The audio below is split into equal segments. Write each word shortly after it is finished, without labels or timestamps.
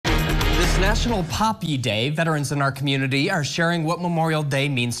National Poppy Day. Veterans in our community are sharing what Memorial Day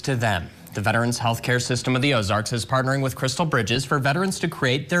means to them. The Veterans Healthcare System of the Ozarks is partnering with Crystal Bridges for veterans to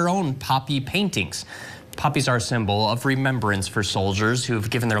create their own poppy paintings. Poppies are a symbol of remembrance for soldiers who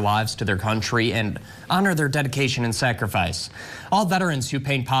have given their lives to their country and honor their dedication and sacrifice. All veterans who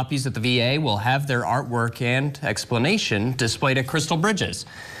paint poppies at the VA will have their artwork and explanation displayed at Crystal Bridges.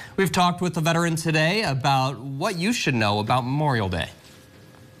 We've talked with the veteran today about what you should know about Memorial Day.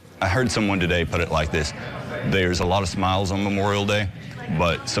 I heard someone today put it like this: there's a lot of smiles on Memorial Day,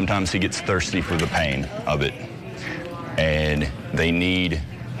 but sometimes he gets thirsty for the pain of it, and they need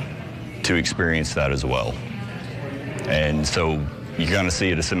to experience that as well. And so you're going to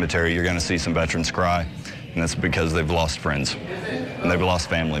see at a cemetery, you're going to see some veterans cry, and that's because they've lost friends and they've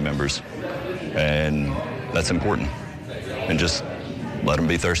lost family members, and that's important. And just let them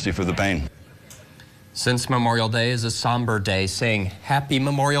be thirsty for the pain. Since Memorial Day is a somber day, saying Happy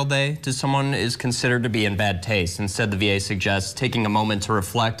Memorial Day to someone is considered to be in bad taste. Instead, the VA suggests taking a moment to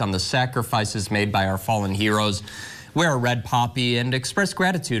reflect on the sacrifices made by our fallen heroes, wear a red poppy, and express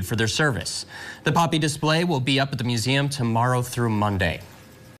gratitude for their service. The poppy display will be up at the museum tomorrow through Monday.